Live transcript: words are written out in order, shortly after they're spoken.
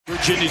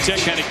Virginia Tech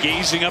kind of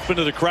gazing up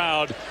into the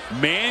crowd.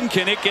 Man,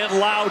 can it get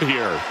loud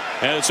here.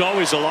 And it's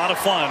always a lot of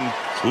fun.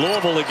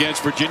 Louisville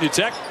against Virginia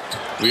Tech.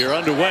 We are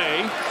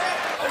underway.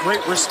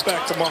 Great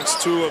respect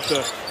amongst two of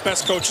the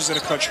best coaches in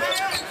the country.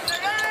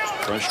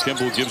 Fresh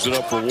Kimball gives it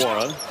up for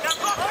Nwora.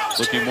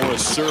 Looking more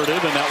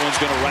assertive, and that one's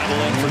going to rattle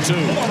in for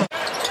two.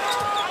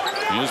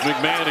 Here's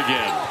McMahon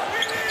again.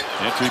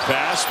 Entry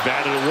pass,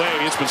 batted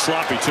away. It's been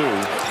sloppy, too.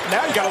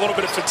 Now you got a little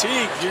bit of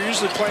fatigue. You're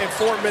usually playing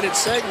 4-minute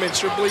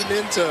segments. You're bleeding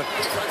into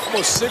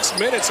almost 6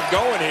 minutes of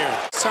going here.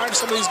 It's time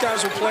some of these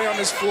guys will play on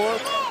this floor.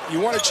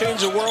 You want to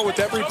change the world with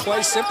every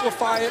play.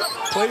 Simplify it.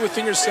 Play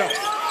within yourself.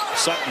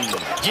 Sutton,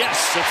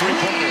 yes, a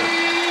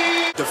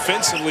three-pointer.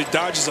 Defensively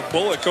dodges a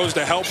bullet, goes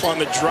to help on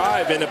the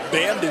drive, and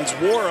abandons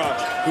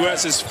Nwora, who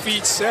has his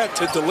feet set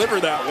to deliver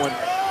that one.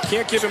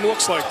 Can't give him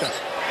looks like that.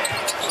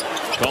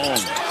 Cone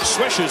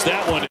swishes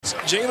that one.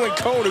 Jalen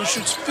Cone, who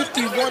shoots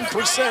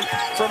 51%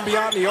 from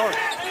beyond the arc.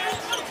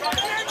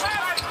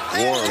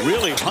 Nwora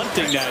really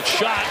hunting that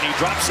shot, and he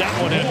drops that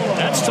one in.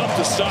 That's tough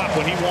to stop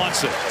when he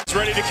wants it. He's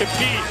ready to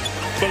compete,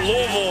 but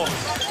Louisville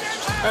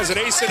has an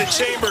ace in the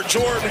chamber,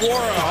 Jordan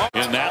Nwora.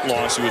 In that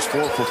loss, he was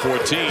 4 for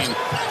 14.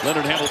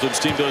 Leonard Hamilton's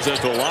team does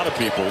that to a lot of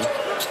people.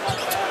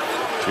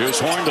 Here's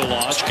Horn to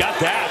launch. Got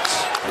that.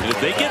 And if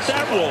they get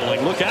that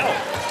rolling, look out.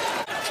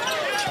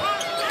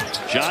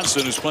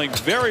 Johnson is playing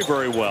very,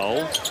 very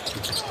well.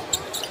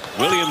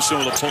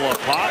 Williamson with a pull-up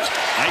pot.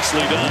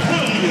 Nicely done.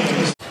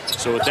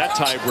 So with that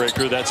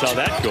tiebreaker, that's how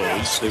that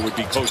goes. They would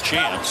be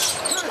co-champs.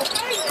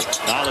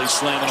 Nolly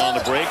slamming on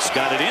the brakes.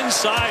 Got it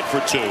inside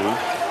for two.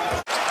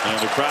 And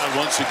the crowd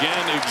once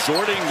again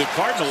exhorting the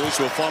Cardinals,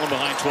 who have fallen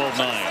behind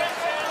 12-9.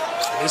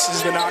 This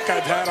is the knock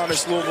I've had on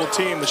this Louisville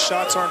team. The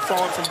shots aren't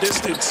falling from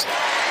distance.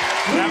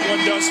 That one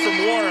does from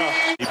Nwora.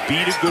 They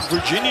beat a good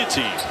Virginia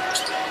team.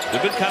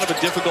 They've been kind of a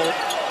difficult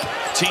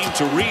team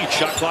to read.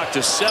 Shot clock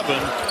to 7.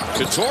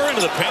 Couture into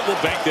the paint will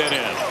bank that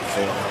in.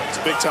 It's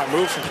a big-time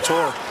move from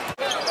Couture.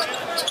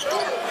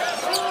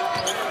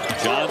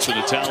 Johnson,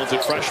 a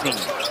talented freshman.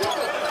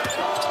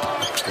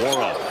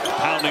 Nwora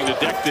pounding the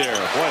deck there.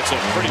 Boy, it's a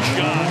pretty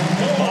shot.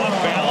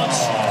 Off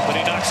balance, but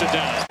he knocks it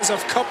down. There's a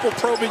couple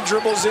probing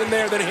dribbles in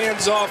there, then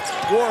hands off.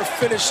 Nwora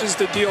finishes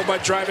the deal by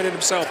driving it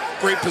himself.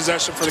 Great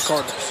possession for the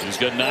Cardinals. He's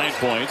got 9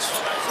 points.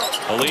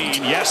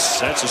 Aline, yes,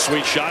 that's a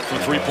sweet shot from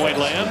three-point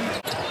land.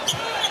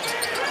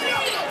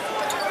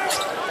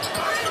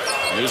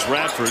 Here's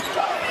Radford.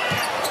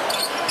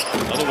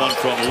 Another one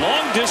from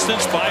long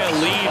distance by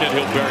Aline, and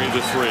he'll bury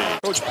the three.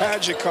 Coach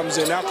Padgett comes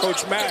in. Now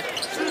Coach Mack.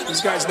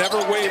 These guys never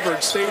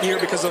wavered, stayed here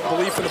because of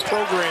belief in the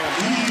program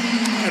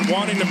and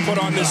wanting to put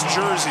on this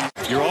jersey.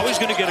 You're always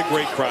going to get a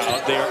great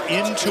crowd. They are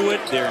into it.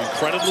 They're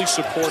incredibly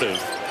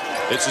supportive.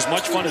 It's as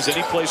much fun as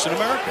any place in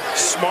America.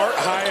 Smart,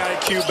 high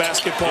IQ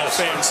basketball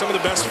fans, some of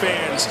the best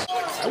fans.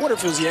 I wonder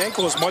if it was the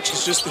ankle as much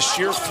as just the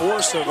sheer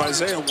force of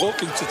Isaiah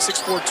Wilkins at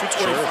 6'4",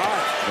 225. Sure.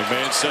 The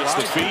man sets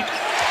the feet.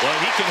 Well,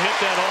 he can hit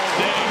that all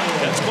day.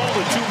 That's called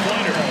a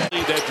two-pointer.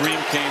 That dream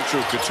came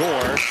true.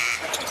 Couture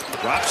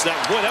drops that.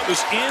 Boy, that was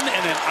in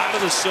and then out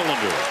of the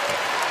cylinder.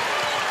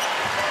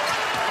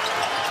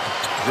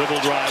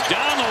 Dribble drive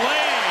down the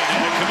lane,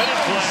 and a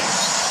committed play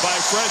by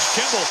Fresh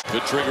Kimball.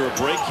 Good trigger a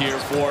break here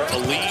for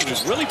Aline,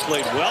 who's really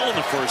played well in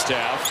the first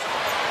half.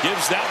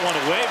 Gives that one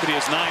away, but he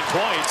has 9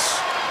 points.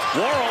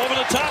 Nwora over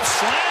the top,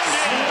 slammed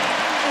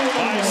in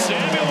by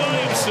Samuel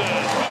Williamson.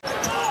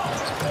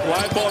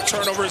 Live ball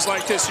turnovers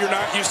like this, you're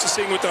not used to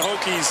seeing with the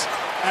Hokies.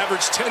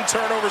 Average 10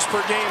 turnovers per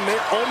game.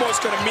 They're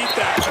almost going to meet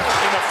that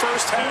in the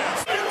first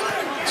half.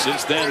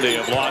 Since then, they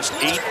have lost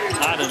 8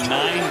 out of 9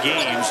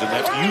 games, and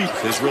that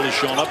youth has really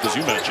shown up, as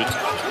you mentioned.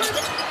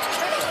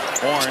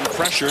 Horn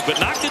pressured, but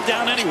knocked it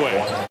down anyway.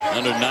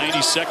 Under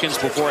 90 seconds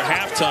before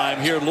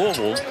halftime here in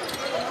Louisville.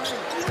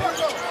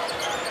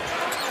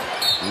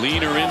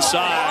 Leaner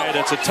inside.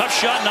 It's a tough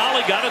shot.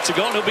 Nolly got it to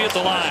go, and he'll be at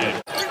the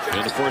line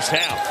in the first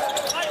half.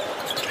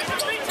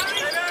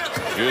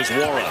 Here's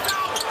Nwora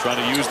trying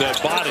to use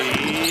that body,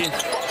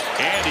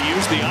 and he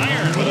used the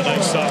iron with a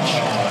nice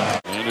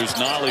touch. And there's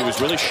Nolly, was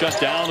really shut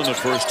down in the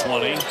first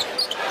 20.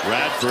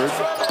 Radford,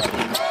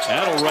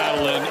 that'll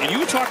rattle in. And you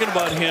were talking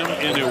about him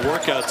in their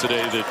workout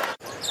today, and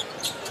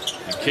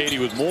Katie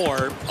with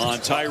more on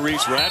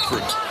Tyrese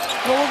Radford.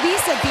 Well,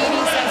 Lisa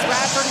Beanie says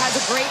Radford has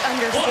a great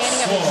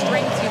understanding of his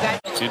strengths, you guys.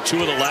 In 2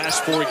 of the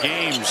last 4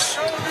 games,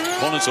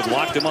 opponents have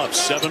locked him up.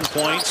 7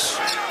 points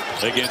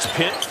against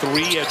Pitt,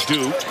 3 at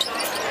Duke.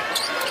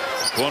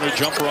 Corner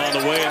jumper on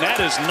the way, and that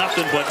is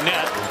nothing but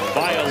net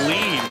by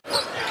Aline.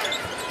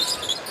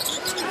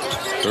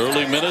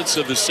 Early minutes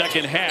of the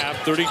second half,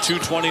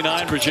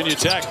 32-29 Virginia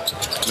Tech.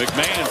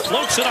 McMahon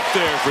floats it up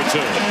there for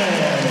 2.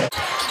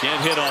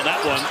 Can't hit on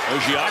that one.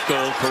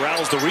 Ojiako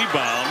corrals the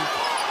rebound.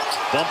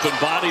 Bumping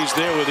bodies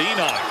there with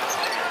Enoch.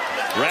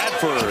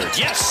 Radford,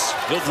 yes,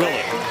 he'll drill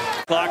it.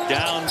 Clock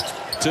down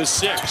to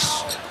 6.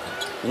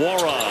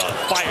 Nwora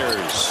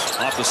fires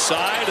off the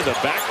side of the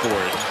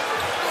backboard.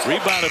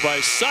 Rebounded by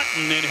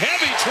Sutton in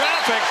heavy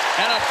traffic,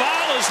 and a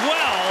foul as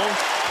well.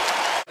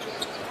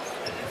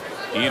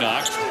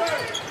 Enoch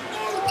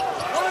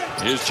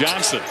Here's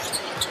Johnson.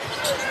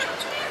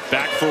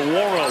 Back for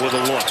Nwora with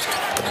a look.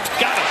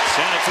 Got it.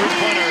 And a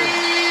three-pointer.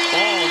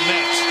 All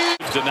net.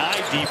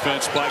 Denied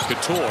defense by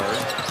Couture.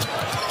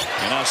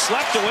 And now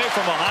slapped away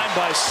from behind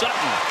by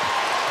Sutton.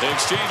 They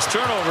exchange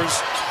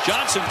turnovers.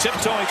 Johnson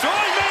tiptoeing through.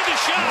 He made the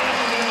shot.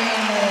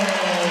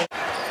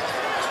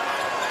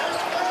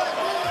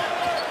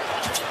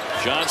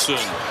 Johnson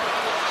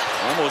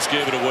almost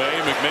gave it away.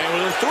 McMahon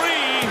with a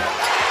three.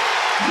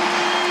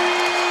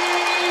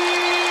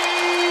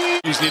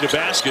 He's need a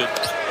basket.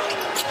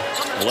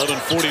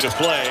 11:40 to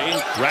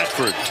play.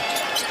 Radford.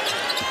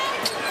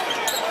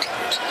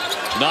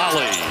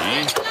 Nolly.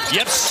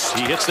 Yes,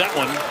 he hits that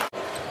one.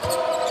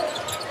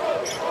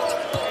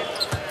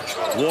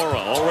 Nwora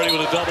already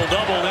with a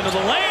double-double into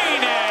the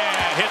lane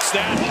and hits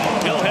that.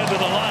 He'll head to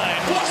the line.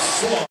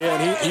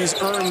 And he's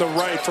earned the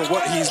right for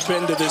what he's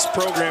been to this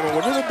program. And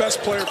when you're the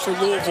best player for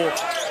Louisville,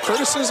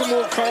 criticism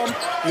will come.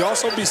 You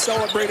also be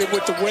celebrated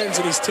with the wins,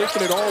 and he's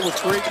taken it all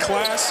with great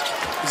class.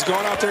 He's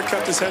gone out there,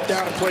 kept his head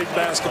down, and played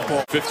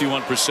basketball.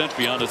 51%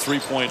 beyond the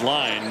three-point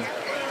line.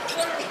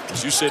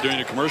 As you said during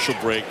the commercial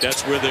break,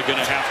 that's where they're going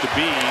to have to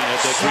be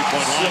at that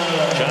three-point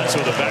line. Johnson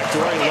with a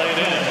backdoor, he laid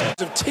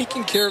in. Of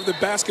taking care of the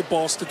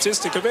basketball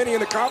statistic of any in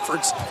the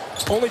conference,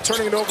 only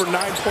turning it over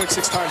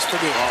 9.6 times per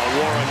game.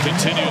 Nwora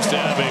continues to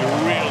have a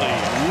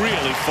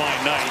really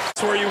fine night.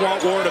 That's where you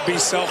want Nwora to be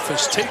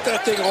selfish. Take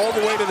that thing all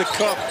the way to the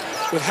cup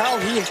with how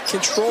he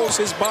controls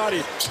his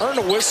body. Earn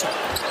a whistle.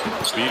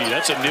 Speedy,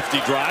 that's a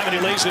nifty drive, and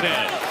he lays it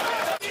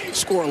in.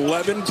 Score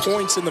 11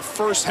 points in the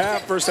first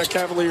half versus that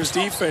Cavaliers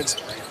defense.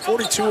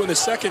 42 in the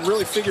second,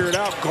 really figure it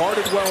out.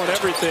 Guarded well and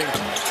everything.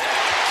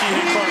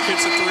 Keenan Clark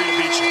hits a three to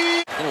beat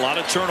you. A lot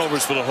of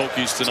turnovers for the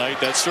Hokies tonight.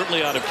 That's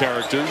certainly out of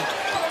character.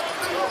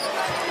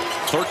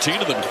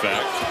 13 of them, in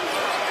fact.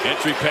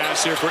 Entry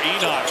pass here for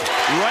Enoch.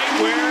 Right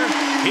where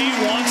he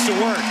wants to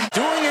work.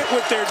 Doing it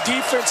with their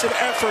defensive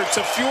effort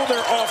to fuel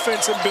their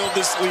offense and build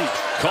this lead.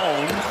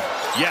 Cone,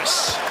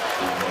 yes.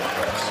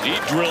 He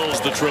drills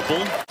the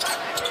triple.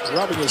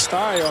 Rubbing his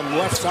thigh on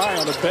left thigh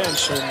on the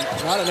bench, and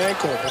not an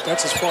ankle, but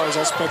that's as far as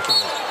I'll speculate.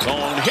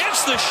 Cone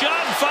hits the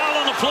shot and foul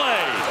on the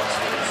play.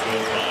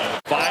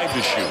 5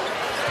 to shoot.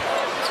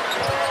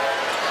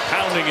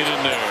 Pounding it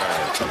in there.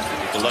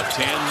 With the left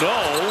hand, no.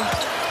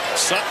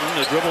 Sutton,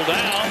 the dribble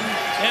down,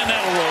 and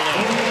that'll roll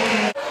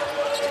in.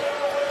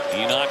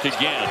 Enoch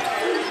again.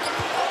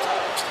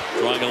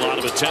 Drawing a lot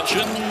of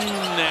attention,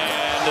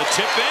 and the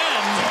tip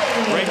in.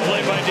 Great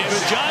play by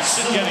David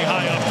Johnson, getting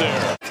high up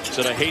there.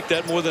 Said I hate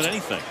that more than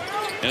anything.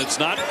 And it's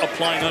not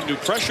applying undue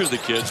pressure to the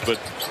kids, but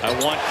I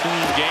want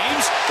clean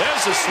games.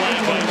 There's a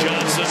slam by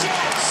Johnson.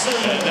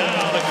 And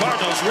now the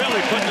Cardinals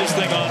really putting this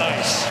thing on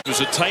ice. It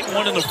was a tight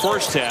one in the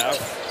first half.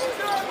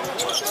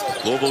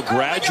 Louisville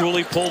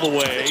gradually pulled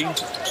away.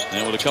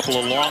 And with a couple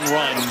of long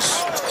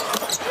runs.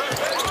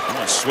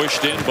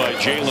 Swished in by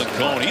Jalen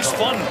Cone. He's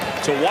fun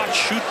to watch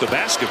shoot the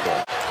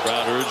basketball.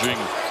 Crowd urging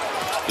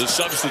the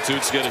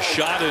substitutes get a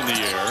shot in the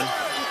air.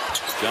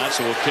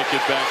 Johnson will kick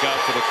it back out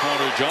for the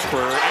corner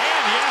jumper.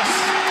 And yes!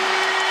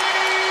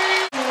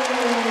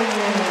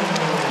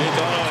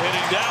 Enoch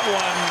hitting that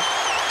one.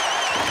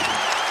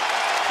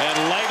 And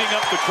lighting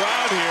up the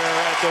crowd here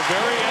at the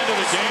very end of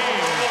the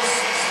game.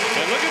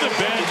 And look at the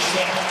bench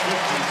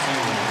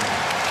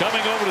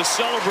coming over to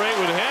celebrate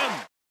with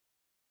him.